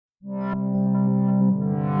Hey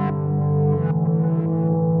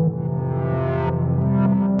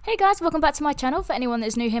guys, welcome back to my channel. For anyone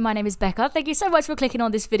that's new here, my name is Becca. Thank you so much for clicking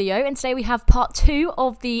on this video, and today we have part 2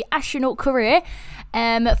 of the astronaut career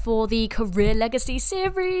for the Career Legacy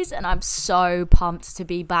series, and I'm so pumped to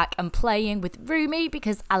be back and playing with Rumi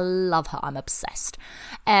because I love her. I'm obsessed.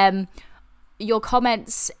 Your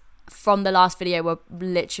comments from the last video were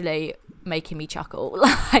literally making me chuckle.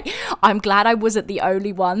 Like, I'm glad I wasn't the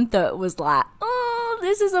only one that was like, oh,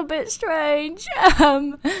 this is a bit strange.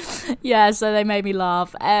 Yeah, so they made me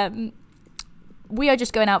laugh. We are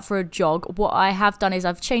just going out for a jog. What I have done is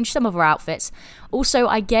I've changed some of our outfits. Also,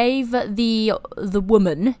 I gave the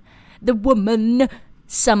woman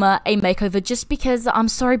Summer a makeover just because, I'm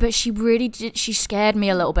sorry, but she really did, she scared me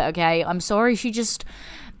a little bit, okay? I'm sorry, she just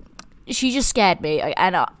scared me,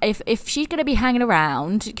 and if she's gonna be hanging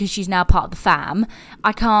around because she's now part of the fam,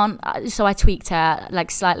 I can't. So I tweaked her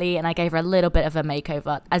like slightly, and I gave her a little bit of a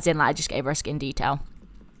makeover, as in like I just gave her a skin detail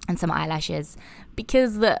and some eyelashes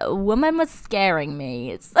because the woman was scaring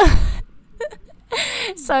me.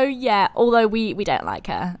 So yeah, although we don't like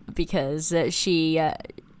her because she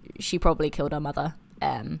probably killed her mother.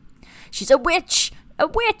 She's a witch,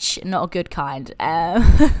 not a good kind.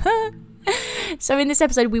 So in this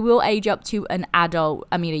episode, we will age up to a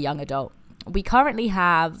young adult. We currently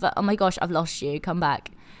have, oh my gosh, I've lost you, come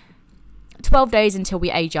back. 12 days until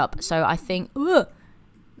we age up. So I think,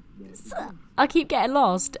 I keep getting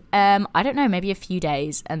lost. I don't know, maybe a few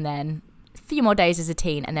days and then a few more days as a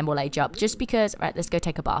teen and then we'll age up. Just because, right, let's go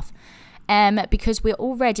take a bath. Because we're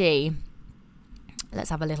already,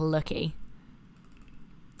 let's have a little looky.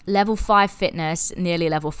 Level 5 fitness, nearly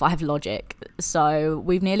level 5 logic. So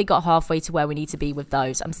we've nearly got halfway to where we need to be with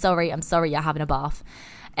those. I'm sorry you're having a bath.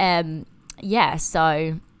 Yeah,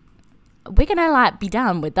 so we're gonna like be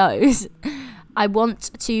done with those. I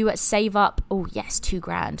want to save up, oh yes,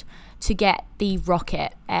 $2,000 to get the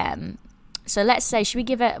rocket. So let's say, should we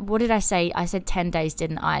give it, what did I say? I said 10 days,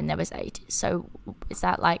 didn't I? And there was 8. So is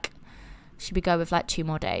that like, should we go with like 2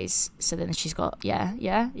 more days? So then she's got, yeah.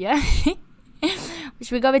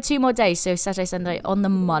 Should we go with 2 more days? So Saturday, Sunday on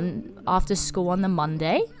the after school on the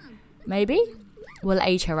Monday, maybe we'll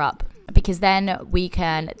age her up because then we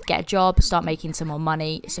can get a job, start making some more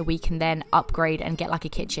money, so we can then upgrade and get like a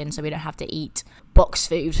kitchen, so we don't have to eat box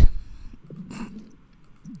food.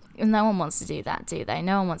 No one wants to do that, do they?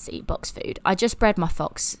 No one wants to eat box food. I just bred my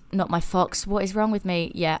fox, not my fox. What is wrong with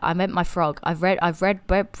me? Yeah, I meant my frog. I've bred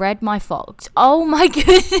my fox. Oh my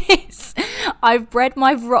goodness! I've bred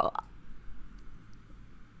my frog.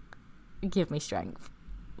 Give me strength.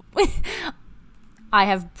 I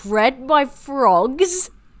have bred my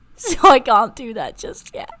frogs, so I can't do that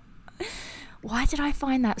just yet. Why did I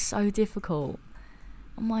find that so difficult?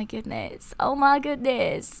 Oh my goodness. Oh my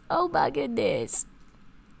goodness. Oh my goodness.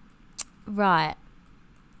 Right.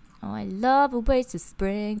 Oh, I love Oasis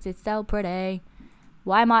Springs. It's so pretty.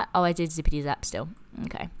 Why am I... Oh, I did Zippity Zap still.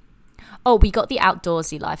 Okay. Oh, we got the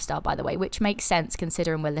outdoorsy lifestyle, by the way, which makes sense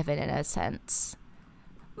considering we're living in a sense.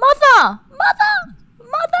 Mother!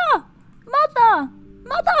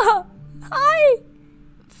 Hi!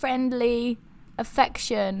 Friendly,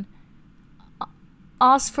 affection.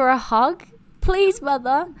 Ask for a hug? Please,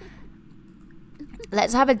 Mother.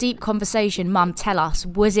 Let's have a deep conversation. Mum, tell us.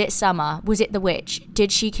 Was it Summer? Was it the witch?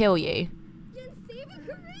 Did she kill you?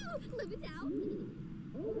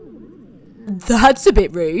 That's a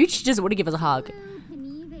bit rude. She doesn't want to give us a hug.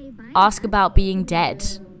 Ask about being dead.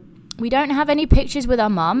 We don't have any pictures with our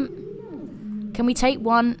mum. Can we take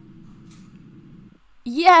one?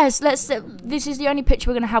 Yes, let's. This is the only picture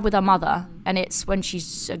we're going to have with our mother. And it's when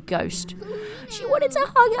she's a ghost. She wanted to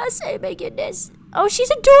hug us. Oh my goodness. Oh, she's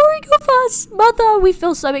adoring of us. Mother, we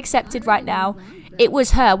feel so accepted right now. It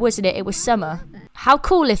was her, wasn't it? It was Summer. How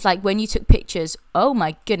cool if, like, when you took pictures. Oh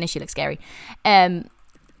my goodness, she looks scary.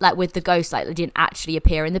 Like with the ghost, like, they didn't actually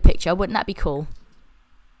appear in the picture. Wouldn't that be cool?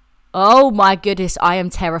 Oh my goodness, I am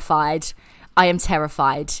terrified. I am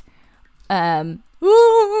terrified. Ooh,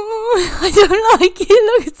 I don't like it.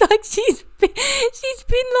 It looks like she's been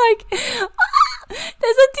like, ah,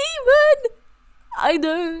 there's a demon. I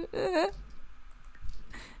know.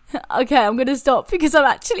 Okay, I'm gonna stop because I'm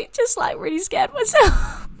actually just like really scared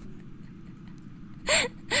myself.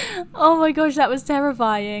 Oh my gosh, that was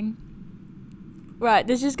terrifying. Right,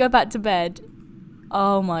 let's just go back to bed.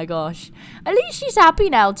 Oh my gosh. At least she's happy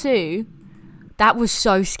now too. That was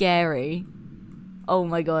so scary. Oh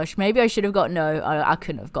my gosh. Maybe I should have got... No, I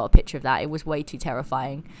couldn't have got a picture of that. It was way too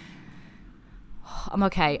terrifying. I'm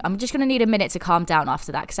okay. I'm just going to need a minute to calm down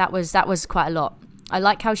after that because that was quite a lot. I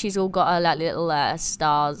like how she's all got her like, little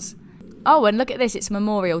stars. Oh, and look at this. It's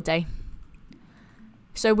Memorial Day.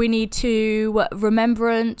 So we need to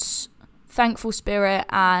remembrance, thankful spirit,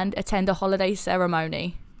 and attend a holiday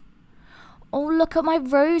ceremony. Oh, look at my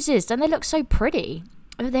roses. Don't they look so pretty?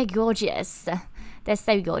 Oh, they're gorgeous. They're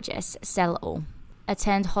so gorgeous. Sell all.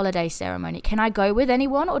 Attend holiday ceremony. Can I go with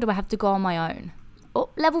anyone or do I have to go on my own? Oh,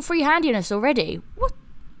 level 3 handiness already. What?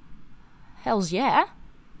 Hells yeah.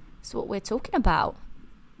 That's what we're talking about.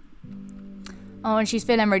 Oh, and she's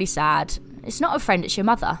feeling really sad. It's not a friend, it's your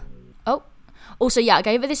mother. Oh. Also, yeah, I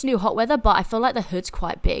gave her this new hot weather, but I feel like the hood's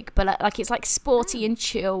quite big. But like it's like sporty and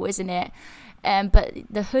chill, isn't it? But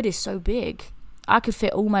the hood is so big. I could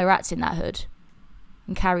fit all my rats in that hood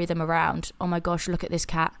and carry them around. Oh my gosh, look at this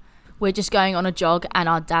cat. We're just going on a jog and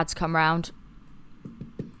our dad's come round.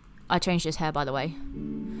 I changed his hair, by the way.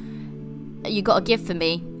 You got a gift for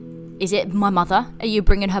me. Is it my mother? Are you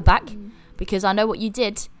bringing her back? Because I know what you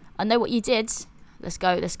did. I know what you did. Let's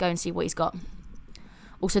go and see what he's got.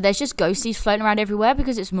 Also, there's just ghosties floating around everywhere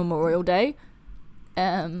because it's Memorial Day.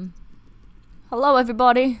 Hello,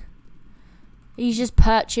 everybody. He's just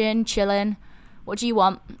perching, chilling. What do you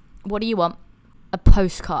want? What do you want? A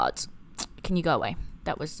postcard. Can you go away?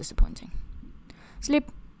 That was disappointing.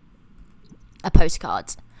 Sleep. A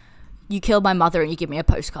postcard. You killed my mother and you give me a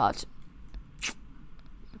postcard.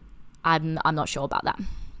 I'm not sure about that.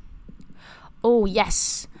 Oh,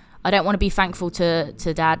 yes. I don't want to be thankful to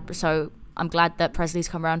Dad, so I'm glad that Presley's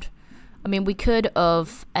come around. I mean, we could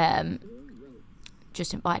have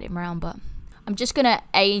just invited him around, but I'm just going to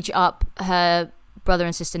age up her brother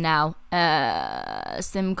and sister now.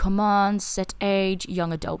 Sim command, set age,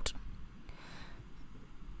 young adult.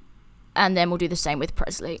 And then we'll do the same with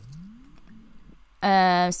Presley.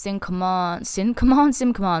 Sim command,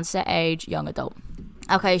 set age, young adult.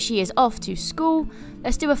 Okay, she is off to school.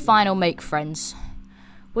 Let's do a final make friends.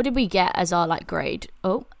 What did we get as our grade?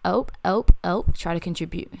 Oh. Try to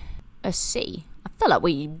contribute. A C. I feel like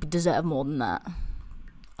we deserve more than that.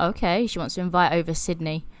 Okay, she wants to invite over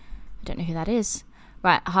Sydney. I don't know who that is.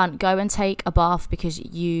 Right, Hunt, go and take a bath because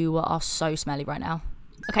you are so smelly right now.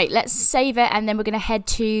 Okay, let's save it and then we're going to head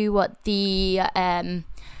to the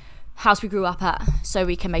house we grew up at so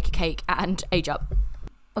we can make a cake and age up.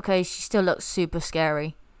 Okay, she still looks super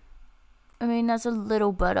scary. I mean, that's a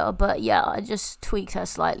little better, but yeah, I just tweaked her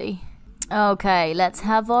slightly. Okay, let's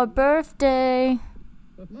have our birthday.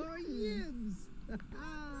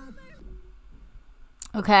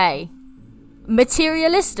 Okay.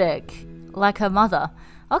 Materialistic. Like her mother.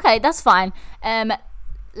 Okay, that's fine.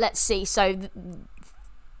 Let's see. So,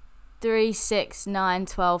 3, 6, 9,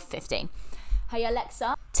 12, 15. Hey,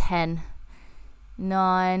 Alexa. 10.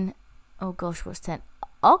 9. Oh, gosh, what's 10?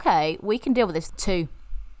 Okay, we can deal with this. 2.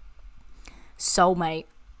 Soulmate.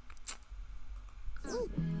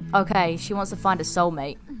 Okay, she wants to find a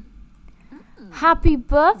soulmate. Happy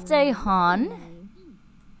birthday, hon.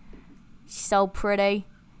 She's so pretty.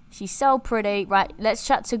 She's so pretty. Right, let's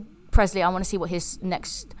chat to Presley. I want to see what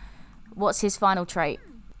what's his final trait.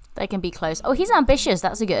 They can be close. Oh, he's ambitious.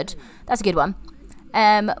 That's a good one.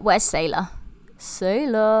 Where's Sailor?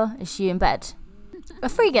 Sailor, is she in bed? A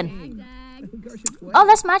freegan. Oh,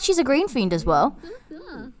 that's mad. She's a green fiend as well.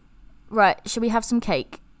 Right, should we have some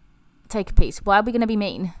cake? Take a piece. Why are we going to be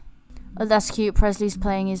mean? Oh, that's cute. Presley's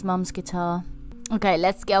playing his mum's guitar. Okay,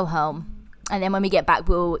 let's go home. And then when we get back,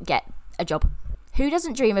 we'll get a job. Who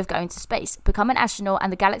doesn't dream of going to space? Become an astronaut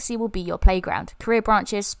and the galaxy will be your playground. Career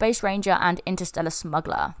branches, space ranger and interstellar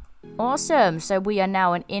smuggler. Awesome. So we are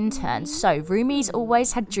now an intern. So Rumi's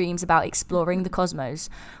always had dreams about exploring the cosmos,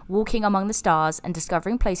 walking among the stars and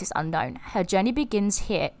discovering places unknown. Her journey begins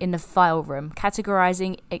here in the file room,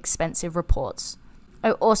 categorizing expensive reports.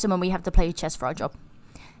 Oh, awesome. And we have to play chess for our job.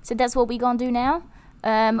 So that's what we gonna do now.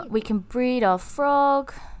 We can breed our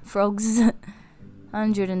frogs.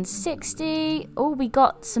 160. Oh, we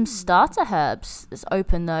got some starter herbs. Let's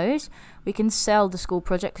open those. We can sell the school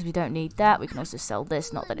project because we don't need that. We can also sell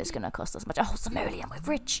this. Not that it's going to cost us much. Oh, simoleon, we're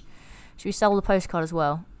rich. Should we sell the postcard as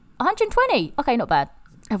well? 120. Okay, not bad.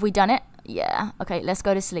 Have we done it? Yeah. Okay, let's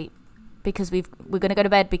go to sleep because we're going to go to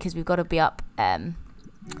bed because we've got to be up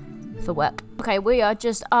for work. Okay, we are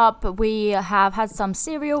just up. We have had some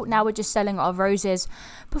cereal. Now we're just selling our roses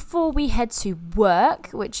before we head to work,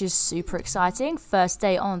 which is super exciting. First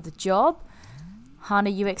day on the job.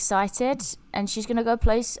 Hannah, you excited? And she's gonna go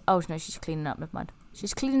place. Oh no, she's cleaning up. Never mind.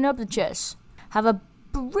 She's cleaning up the chairs. Have a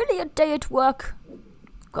brilliant day at work.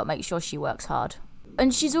 Got to make sure she works hard.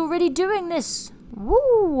 And she's already doing this.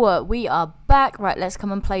 Woo! We are back. Right, let's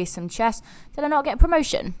come and play some chess. Did I not get a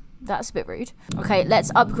promotion? That's a bit rude. Okay,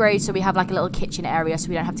 let's upgrade so we have like a little kitchen area so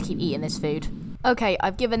we don't have to keep eating this food. Okay,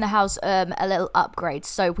 I've given the house a little upgrade.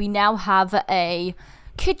 So we now have a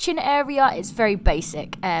kitchen area. It's very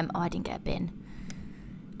basic. Oh, I didn't get a bin.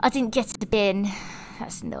 I didn't get a bin.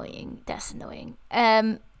 That's annoying. That's annoying. Oh,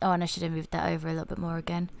 and I should have moved that over a little bit more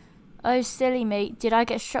again. Oh, silly me. Did I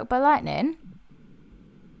get struck by lightning?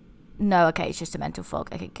 No, okay, it's just a mental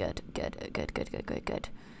fog. Okay, good.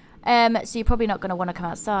 So you're probably not going to want to come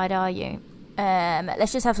outside, are you?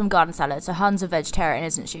 Let's just have some garden salad. So Hun's a vegetarian,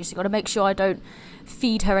 isn't she? So got to make sure I don't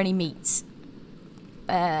feed her any meats.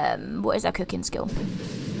 What is our cooking skill?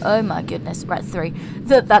 Oh my goodness. Right, 3.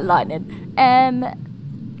 That lightning.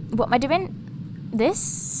 What am I doing?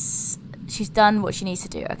 This? She's done what she needs to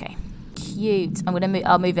do. Okay. Cute.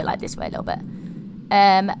 I'll move it like this way a little bit.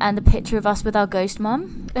 And the picture of us with our ghost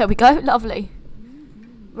mum. There we go. Lovely.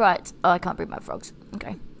 Right. Oh, I can't breathe my frogs.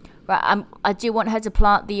 Okay. Right. I do want her to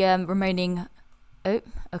plant the remaining. Oh,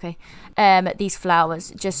 okay. These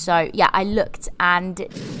flowers. Just so. Yeah, I looked and.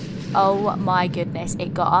 Oh my goodness!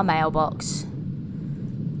 It got our mailbox.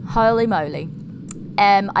 Holy moly!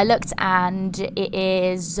 I looked and it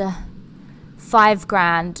is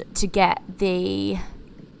 $5,000 to get the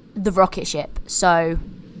rocket ship. So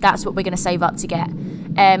that's what we're gonna save up to get.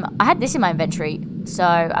 I had this in my inventory, so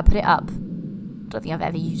I put it up. Don't think I've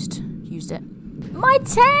ever used it. My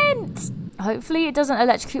tent! Hopefully it doesn't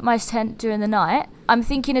electrocute my tent during the night. I'm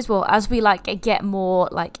thinking as well, as we like get more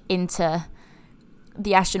like into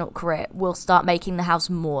the astronaut career, we'll start making the house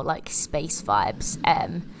more like space vibes.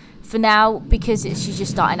 For now, because she's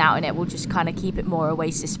just starting out in it, we'll just kind of keep it more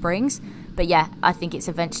Oasis Springs. But yeah, I think it's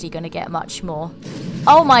eventually going to get much more.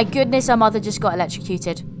 Oh my goodness, our mother just got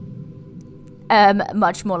electrocuted.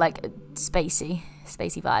 Much more like spacey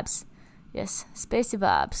vibes. Yes, spacey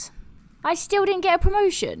vibes. I still didn't get a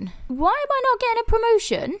promotion. Why am I not getting a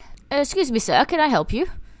promotion? Excuse me, sir, can I help you?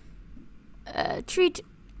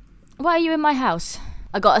 Why are you in my house?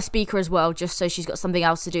 I got a speaker as well, just so she's got something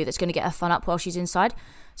else to do that's going to get her fun up while she's inside.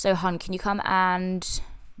 So, Hun, can you come and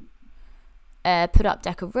put up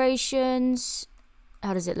decorations?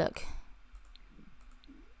 How does it look?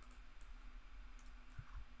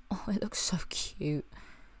 Oh, it looks so cute.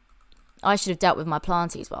 I should have dealt with my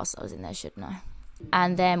planties whilst I was in there, shouldn't I?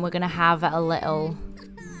 And then we're going to have a little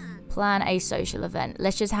plan a social event.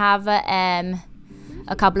 Let's just have a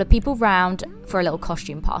couple of people round for a little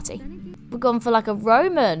costume party. We're going for like a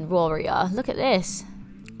Roman warrior. Look at this.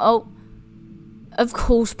 Oh, of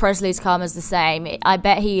course Presley's come as the same. I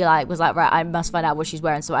bet he was like, right, I must find out what she's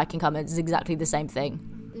wearing so I can come as exactly the same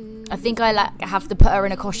thing. I think I have to put her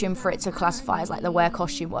in a costume for it to classify as like the wear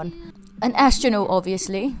costume one. An astronaut,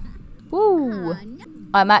 obviously. Woo!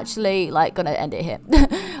 I'm actually gonna end it here.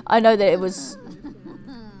 I know that it was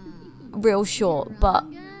real short, but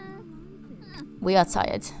we are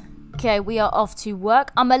tired. Okay, we are off to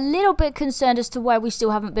work. I'm a little bit concerned as to why we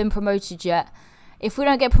still haven't been promoted yet. If we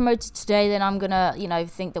don't get promoted today, then I'm gonna,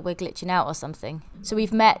 think that we're glitching out or something. So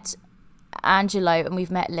we've met Angelo and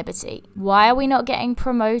we've met Liberty. Why are we not getting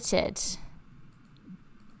promoted?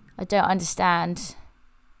 I don't understand.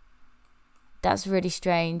 That's really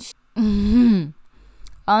strange.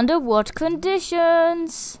 Under what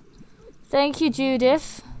conditions? Thank you,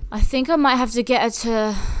 Judith. I think I might have to get her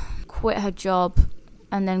to quit her job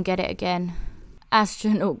and then get it again.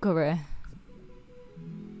 Astronaut career.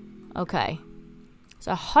 Okay.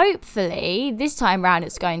 So hopefully this time round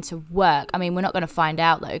it's going to work. I mean, we're not going to find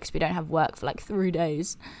out though because we don't have work for 3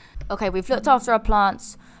 days. Okay, we've looked after our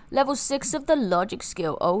plants. Level 6 of the logic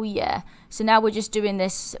skill. Oh yeah. So now we're just doing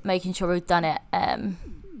this, making sure we've done it.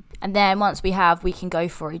 And then once we have, we can go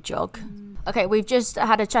for a jog. Okay, we've just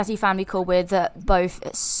had a chatty family call with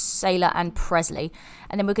both Sailor and Presley.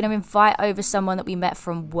 And then we're going to invite over someone that we met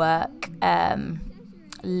from work.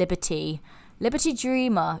 Liberty. Liberty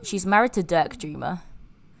Dreamer. She's married to Dirk Dreamer.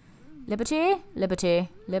 Liberty?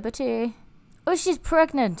 Oh, she's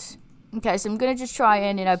pregnant. Okay, so I'm going to just try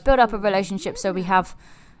and, build up a relationship so we have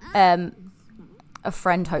a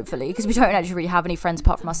friend, hopefully. Because we don't actually really have any friends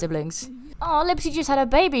apart from our siblings. Oh, Liberty just had a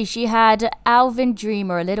baby. She had Alvin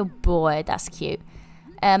Dreamer, a little boy. That's cute.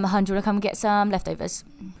 Hun, do you want to come get some leftovers?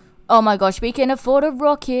 Oh my gosh, we can afford a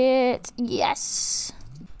rocket. Yes.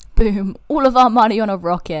 Boom. All of our money on a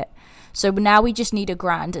rocket. So now we just need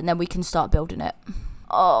 $1,000 and then we can start building it.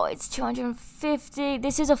 Oh, it's 250.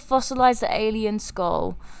 This is a fossilized alien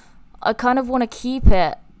skull. I kind of want to keep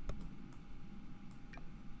it.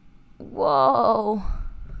 Whoa.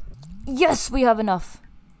 Yes, we have enough.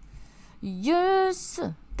 Yes,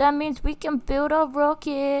 that means we can build a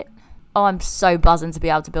rocket. Oh, I'm so buzzing to be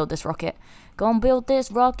able to build this rocket. Gonna build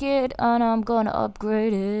this rocket and I'm gonna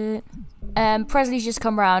upgrade it. Presley's just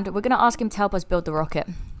come round. We're gonna ask him to help us build the rocket.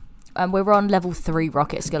 And we're on level 3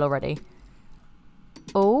 rocket skill already.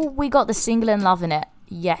 Oh, we got the single and love in it.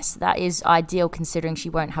 Yes, that is ideal considering she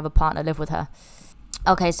won't have a partner live with her.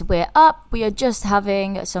 Okay, so we're up. We are just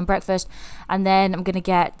having some breakfast. And then I'm going to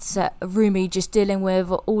get Rumi just dealing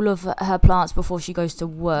with all of her plants before she goes to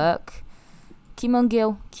work. Come on,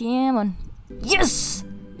 Gil. Come on. Yes!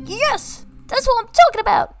 Yes! That's what I'm talking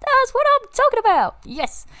about. That's what I'm talking about.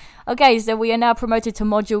 Yes. Okay, so we are now promoted to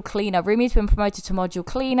module cleaner. Rumi's been promoted to module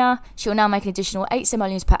cleaner. She'll now make an additional 8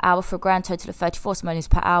 simoleons per hour for a grand total of 34 simoleons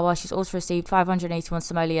per hour. She's also received 581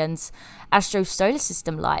 simoleons. Astro Solar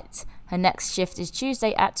System Light. Her next shift is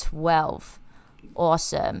Tuesday at 12.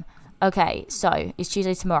 Awesome. Okay, so it's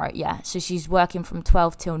Tuesday tomorrow. Yeah, so she's working from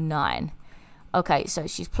 12 till 9. Okay, so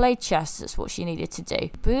she's played chess. That's what she needed to do.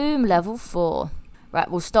 Boom, level 4. Right,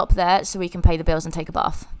 we'll stop there so we can pay the bills and take a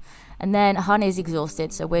bath. And then Honey's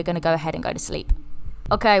exhausted, so we're going to go ahead and go to sleep.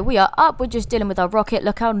 Okay, we are up. We're just dealing with our rocket.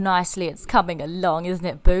 Look how nicely it's coming along. Isn't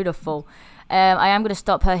it beautiful? I am going to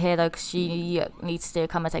stop her here, though, because she needs to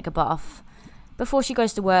come and take a bath. Before she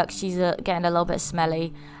goes to work, she's getting a little bit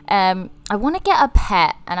smelly. I want to get a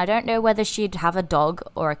pet, and I don't know whether she'd have a dog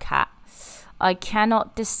or a cat. I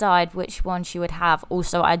cannot decide which one she would have.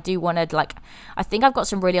 Also, I do want to, like, I think I've got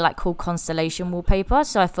some really, like, cool constellation wallpaper.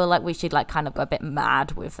 So I feel like we should, like, kind of go a bit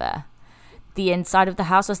mad with the inside of the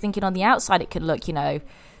house. I was thinking on the outside it could look, you know,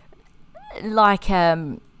 like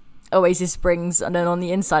Oasis Springs. And then on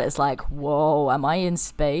the inside it's like, whoa, am I in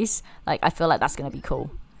space? Like, I feel like that's going to be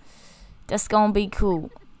cool. That's going to be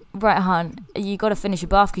cool. Right, hon, you got to finish your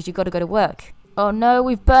bath because you got to go to work. Oh no,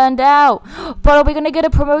 we've burned out. But are we going to get a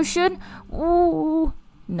promotion? Ooh.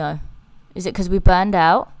 No. Is it because we burned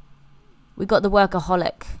out? We got the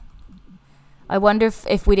workaholic. I wonder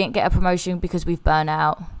if we didn't get a promotion because we've burned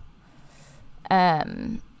out.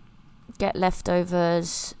 Get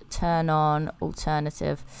leftovers. Turn on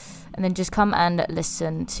alternative. And then just come and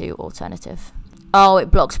listen to alternative. Oh, it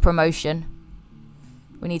blocks promotion.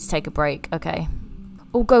 We need to take a break. Okay.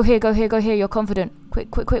 Oh, go here, go here, go here. You're confident.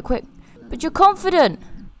 Quick, quick, quick, quick. But you're confident.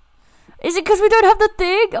 Is it because we don't have the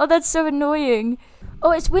thing? Oh, that's so annoying.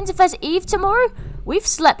 Oh, it's Winterfest Eve tomorrow? We've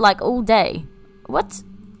slept like all day. What?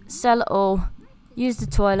 Sell it all. Use the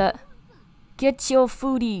toilet. Get your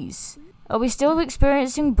foodies. Are we still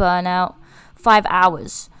experiencing burnout? 5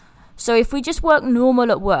 hours. So if we just work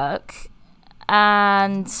normal at work,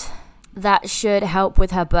 and that should help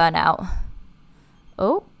with her burnout.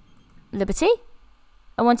 Oh, Liberty?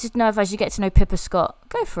 I wanted to know if I should get to know Pippa Scott.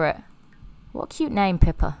 Go for it. What a cute name,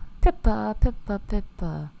 Pippa. Pippa, Pippa,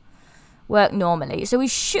 Pippa. Work normally. So we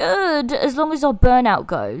should, as long as our burnout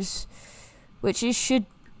goes, which is should...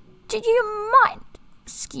 Did you mind?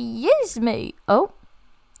 Excuse me. Oh.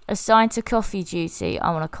 Assigned to coffee duty.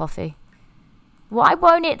 I want a coffee. Why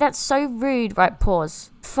won't it? That's so rude. Right,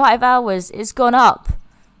 pause. 5 hours. It's gone up.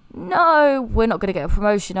 No. We're not going to get a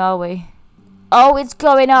promotion, are we? Oh, it's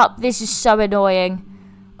going up. This is so annoying.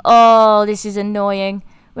 Oh, this is annoying.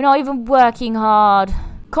 We're not even working hard.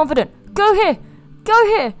 Confident. Go here. Go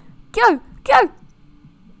here. Go. Go.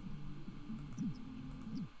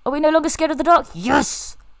 Are we no longer scared of the dark?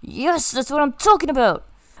 Yes. Yes, that's what I'm talking about.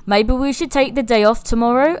 Maybe we should take the day off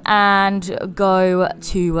tomorrow and go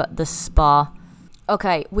to the spa.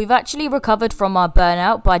 Okay, we've actually recovered from our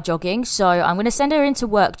burnout by jogging. So I'm going to send her into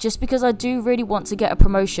work just because I do really want to get a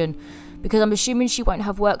promotion. Because I'm assuming she won't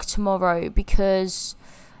have work tomorrow because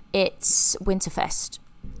it's Winterfest.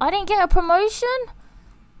 I didn't get a promotion?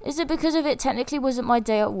 Is it because of it technically wasn't my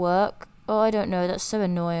day at work? Oh, I don't know. That's so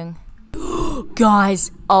annoying.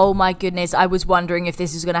 Guys, oh my goodness. I was wondering if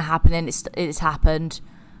this was going to happen and it's happened.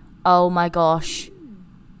 Oh my gosh.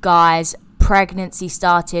 Guys, pregnancy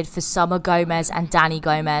started for Summer Gomez and Danny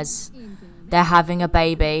Gomez. They're having a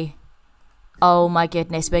baby. Oh my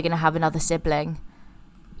goodness. We're going to have another sibling.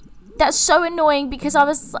 That's so annoying because I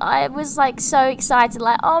was like so excited,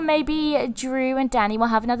 like, oh, maybe Drew and Danny will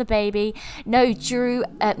have another baby. No,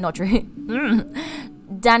 not Drew.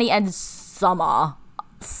 Danny and Summer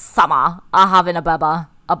are having a baba.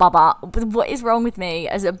 What is wrong with me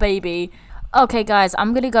as a baby? Okay, guys,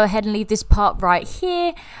 I'm going to go ahead and leave this part right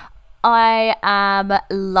here. I am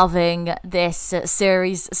loving this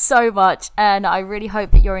series so much, and I really hope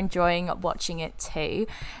that you're enjoying watching it too.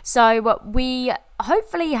 So we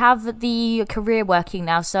hopefully have the career working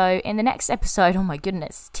now. So in the next episode, oh my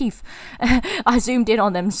goodness, teeth. I zoomed in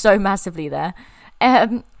on them so massively there.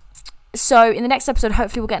 So in the next episode,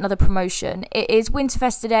 hopefully we'll get another promotion. It is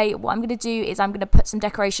Winterfest today. What I'm going to do is I'm going to put some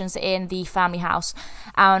decorations in the family house,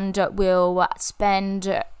 and we'll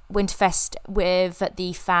spend Winterfest with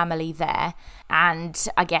the family there, and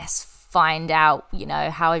I guess find out, you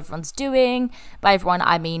know, how everyone's doing. By everyone,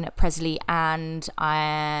 I mean Presley and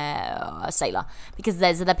Sailor, because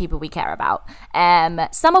those are the people we care about.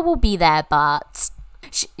 Summer will be there, but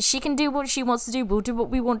she can do what she wants to do. We'll do what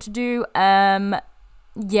we want to do.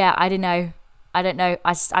 Yeah, I don't know. I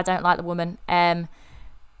don't like the woman.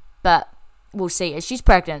 But we'll see. She's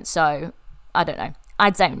pregnant, so I don't know. I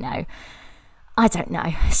don't know.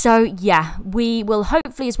 So yeah, we will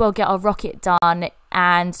hopefully as well get our rocket done,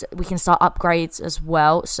 and we can start upgrades as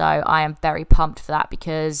well. So I am very pumped for that,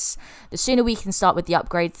 because the sooner we can start with the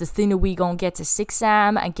upgrades, the sooner we gonna get to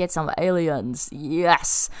 6am and get some aliens.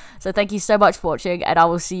 Yes. So thank you so much for watching, and I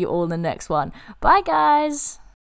will see you all in the next one. Bye guys.